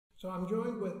So I'm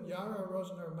joined with Yaara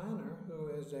Rosner Manor, who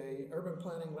is a urban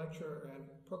planning lecturer and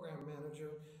program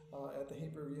manager at the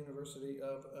Hebrew University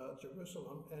of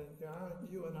Jerusalem. And Yaara,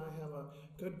 you and I have a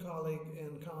good colleague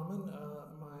in common,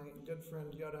 my good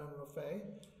friend Yaara Rosner.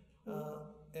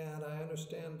 And I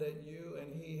understand that you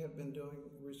and he have been doing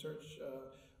research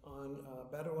on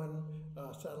Bedouin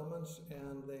settlements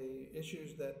and the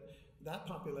issues that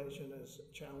population is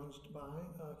challenged by.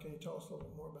 Can you tell us a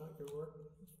little more about your work?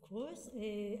 Of course.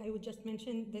 I would just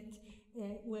mention that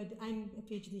I'm a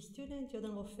PhD student. Yaara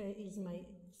Rosner is my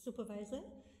supervisor.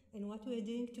 And what we're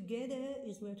doing together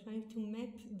is we're trying to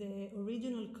map the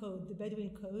original code, the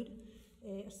Bedouin code,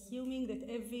 assuming that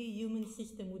every human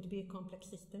system would be a complex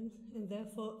system, and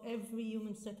therefore every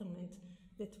human settlement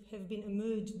that have been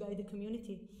emerged by the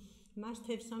community must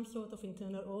have some sort of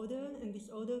internal order, and this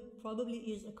order probably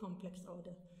is a complex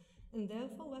order. And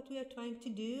therefore what we are trying to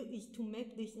do is to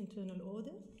map this internal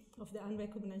order of the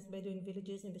unrecognized Bedouin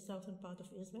villages in the southern part of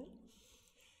Israel.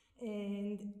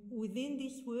 And within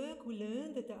this work, we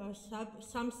learned that there are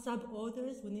some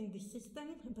sub-orders within this system,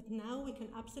 but now we can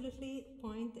absolutely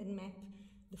point and map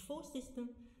the full system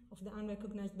of the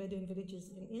unrecognized Bedouin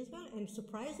villages in Israel, and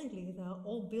surprisingly, they are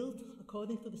all built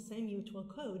according to the same mutual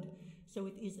code. So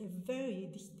it is a very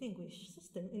distinguished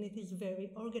system, and it is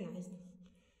very organized.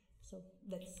 So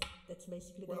that's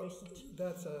basically the research.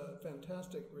 That's a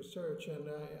fantastic research, and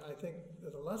I think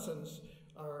that the lessons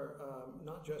are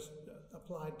not just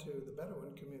applied to the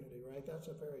Bedouin community, right? That's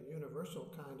a very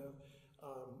universal kind of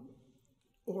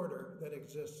order that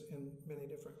exists in many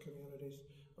different communities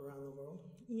around the world.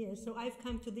 Yeah, so I've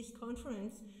come to this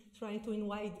conference trying to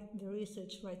widen the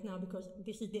research right now because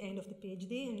this is the end of the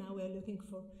PhD, and now we're looking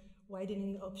for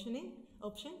widening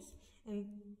options. And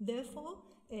therefore,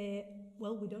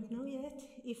 well, we don't know yet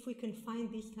if we can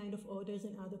find these kind of orders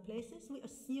in other places. We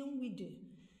assume we do,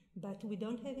 but we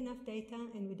don't have enough data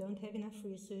and we don't have enough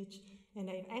research. And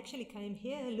I actually came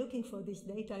here looking for this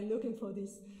data, looking for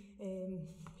these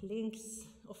links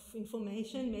of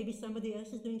information. Maybe somebody else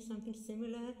is doing something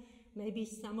similar. Maybe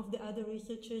some of the other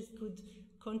researchers could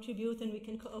contribute and we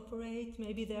can cooperate.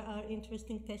 Maybe there are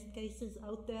interesting test cases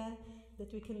out there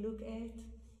that we can look at,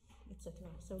 etc.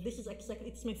 So this is exactly,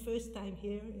 it's my first time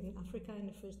here in Africa and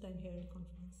the first time here in the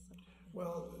conference. So.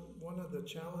 Well, one of the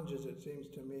challenges, it seems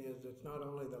to me, is it's not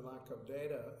only the lack of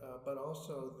data, but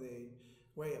also the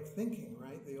way of thinking,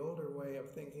 right? The older way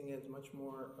of thinking is much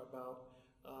more about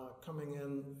coming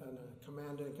in a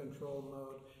command and control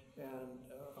mode and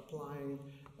applying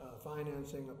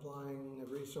financing, applying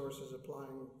resources,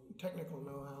 applying technical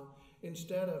know-how,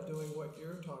 instead of doing what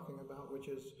you're talking about, which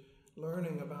is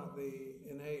learning about the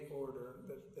innate order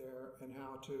that's there and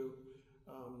how to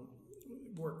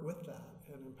work with that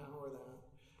and empower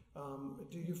that.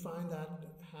 Do you find that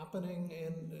happening,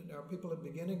 and are people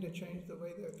beginning to change the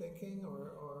way they're thinking,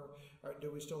 or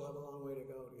do we still have a long way to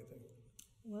go, do you think?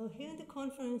 Well, here at the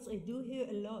conference, I do hear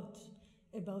a lot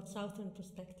about Southern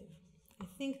perspective. I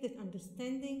think that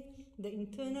understanding the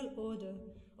internal order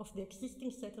of the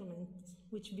existing settlements,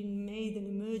 which have been made and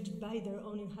emerged by their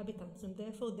own inhabitants, and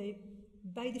therefore they,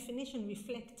 by definition,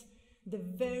 reflect the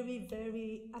very,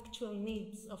 very actual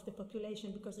needs of the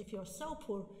population, because if you're so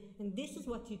poor and this is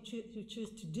what you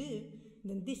choose to do,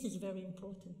 then this is very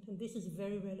important and this is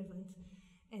very relevant.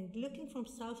 And looking from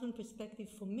Southern perspective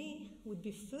for me would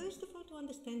be first of all to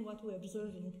understand what we're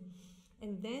observing,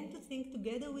 and then to think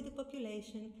together with the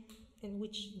population, and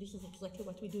which this is exactly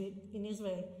what we do in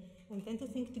Israel, and then to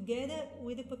think together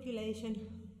with the population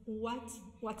what's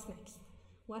next.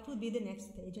 What would be the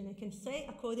next stage? And I can say,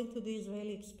 according to the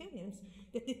Israeli experience,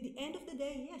 that at the end of the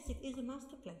day, yes, it is a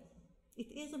master plan.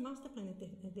 It is a master plan at the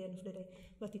end of the day,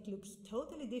 but it looks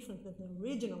totally different than the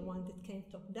original one that came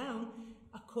top down,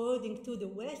 according to the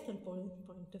Western point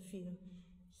of view.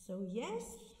 So yes,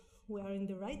 we are in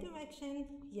the right direction.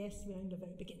 Yes, we are in the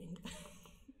very beginning.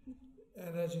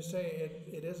 And as you say,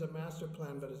 it is a master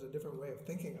plan, but it's a different way of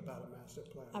thinking about a master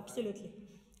plan. Absolutely.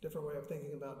 Right? Different way of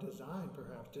thinking about design,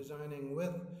 perhaps, designing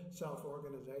with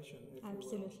self-organization, if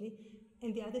Absolutely. you will.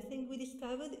 And the other thing we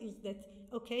discovered is that,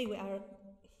 okay,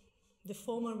 the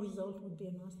formal result would be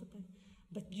a master plan,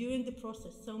 but during the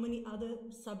process, so many other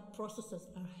sub-processes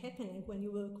are happening when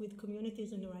you work with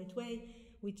communities in the right way,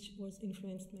 which was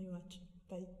influenced very much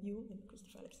by you and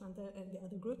Christopher Alexander and the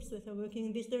other groups that are working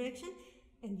in this direction.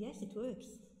 And yes, it works.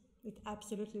 It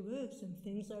absolutely works, and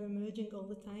things are emerging all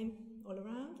the time, all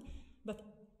around. But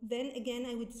then again,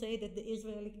 I would say that the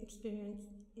Israeli experience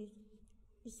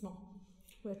is small.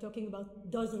 We're talking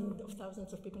about dozens of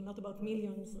thousands of people, not about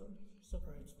millions, so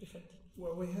right. It's different.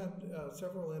 Well, we had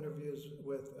several interviews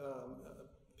with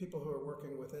people who are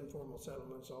working with informal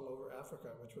settlements all over Africa,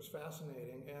 which was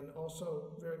fascinating, and also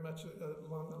very much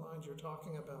along the lines you're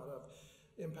talking about of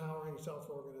empowering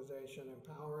self-organization,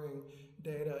 empowering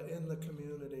data in the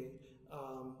community,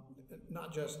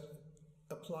 not just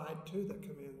applied to the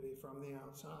community from the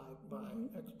outside by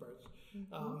experts.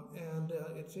 And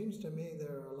it seems to me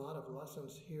there are a lot of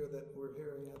lessons here that we're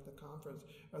hearing at the conference.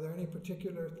 Are there any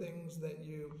particular things that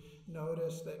you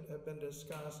noticed that have been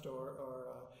discussed or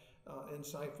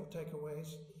insightful takeaways?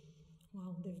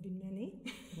 Wow, there have been many.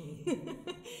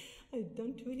 I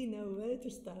don't really know where to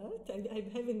start. I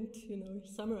haven't,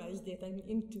 summarized it. I'm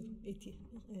into it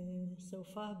so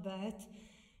far, but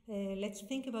let's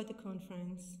think about the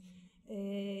conference.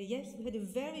 Yes, we had a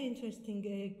very interesting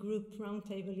group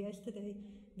roundtable yesterday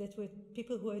that were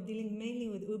people who are dealing mainly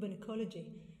with urban ecology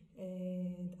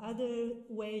and other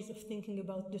ways of thinking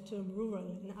about the term rural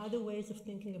and other ways of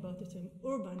thinking about the term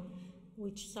urban,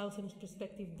 which Southern's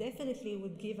perspective definitely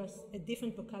would give us a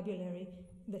different vocabulary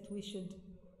that we should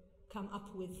come up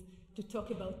with to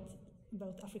talk about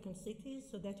African cities.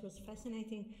 So that was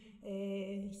fascinating.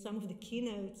 Some of the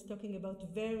keynotes talking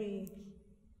about very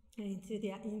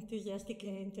enthusiastic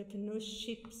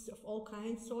entrepreneurships of all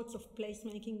kinds, sorts of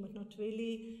placemaking, but not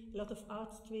really. A lot of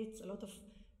art streets, a lot of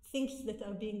things that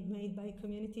are being made by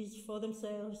communities for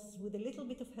themselves with a little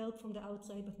bit of help from the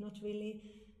outside, but not really.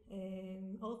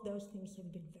 All of those things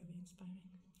have been very inspiring.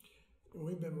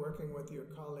 We've been working with your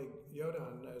colleague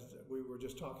Yodan, as we were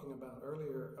just talking about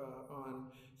earlier, on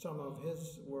some of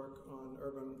his work on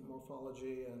urban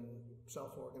morphology and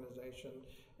self-organization,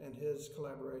 and his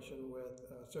collaboration with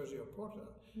Sergio Porta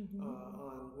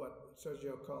on what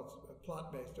Sergio calls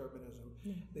plot-based urbanism.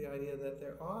 The idea that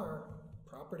there are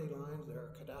property lines, there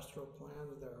are cadastral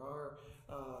plans, there are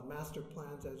master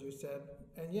plans, as you said,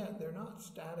 and yet they're not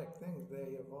static things.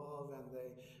 They evolve and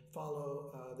they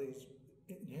follow these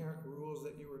inherent rules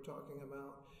that you were talking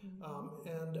about.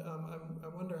 I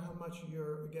wonder how much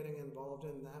you're getting involved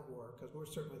in that work, because we're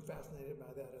certainly fascinated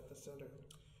by that at the center.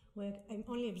 Well, I'm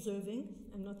only observing,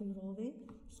 I'm not involving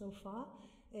so far,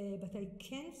 but I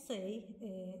can say,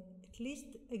 at least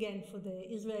again for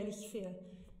the Israeli sphere,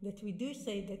 that we do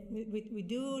say that we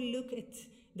do look at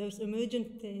those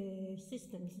emergent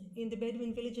systems in the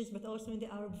Bedouin villages, but also in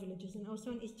the Arab villages, and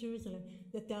also in East Jerusalem,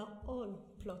 that they are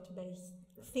all plot-based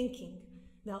thinking.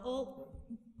 They are all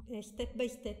step by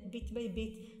step, bit by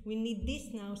bit. We need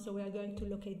this now, so we are going to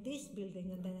locate this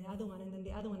building, and then the other one, and then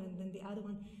the other one, and then the other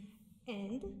one.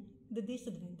 And the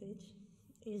disadvantage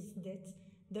is that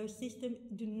those systems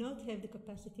do not have the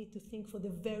capacity to think for the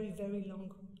very, very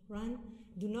long run,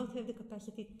 do not have the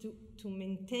capacity to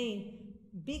maintain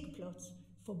big plots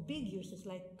for big uses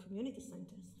like community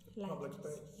centers, like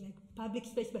public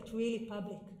space, but really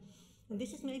public. And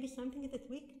this is maybe something that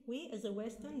we as a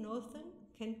Western, Northern,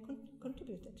 can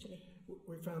contribute, actually.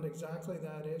 We found exactly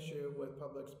that issue with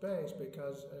public space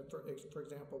because, for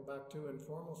example, back to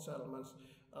informal settlements,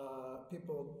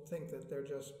 people think that they're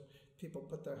just, people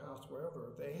put their house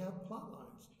wherever. They have plot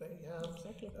lines. They have,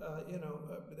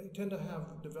 they tend to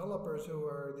have developers who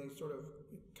are these sort of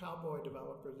cowboy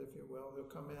developers, if you will, who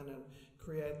come in and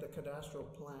create the cadastral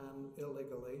plan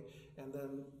illegally and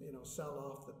then, sell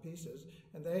off the pieces.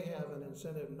 And they have an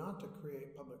incentive not to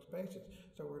create public spaces.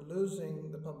 So we're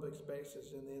losing the public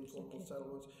spaces in the informal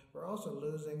settlements. We're also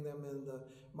losing them in the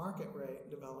market rate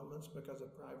developments because of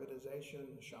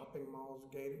privatization, shopping malls,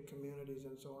 gated communities,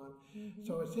 and so on.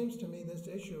 So it seems to me this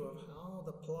issue of how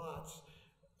the plots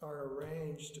are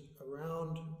arranged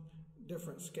around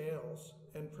different scales,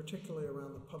 and particularly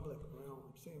around the public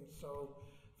realm, seems so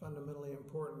fundamentally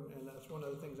important, and that's one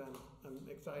of the things I'm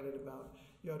excited about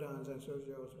Yodan's and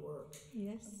Sergio's work.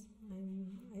 Yes,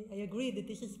 I agree that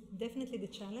this is definitely the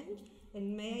challenge,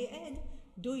 and may I add,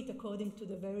 do it according to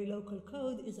the very local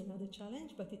code is another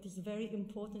challenge, but it is a very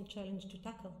important challenge to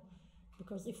tackle.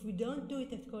 Because if we don't do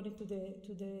it according to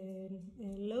the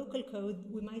local code,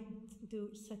 we might do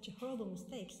such horrible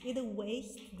mistakes. Either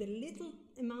waste the little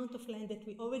amount of land that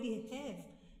we already have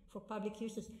for public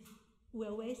uses,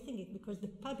 we're wasting it because the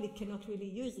public cannot really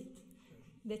use it.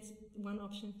 That's one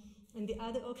option. And the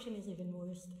other option is even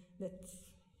worse, that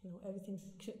everything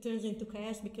turns into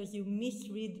chaos because you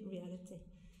misread reality.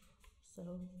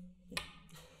 So, yeah.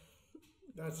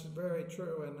 That's very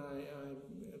true, and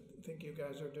I think you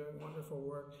guys are doing wonderful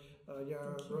work.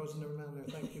 Yaara Rosner,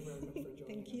 thank you very much for joining us.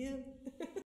 Thank you.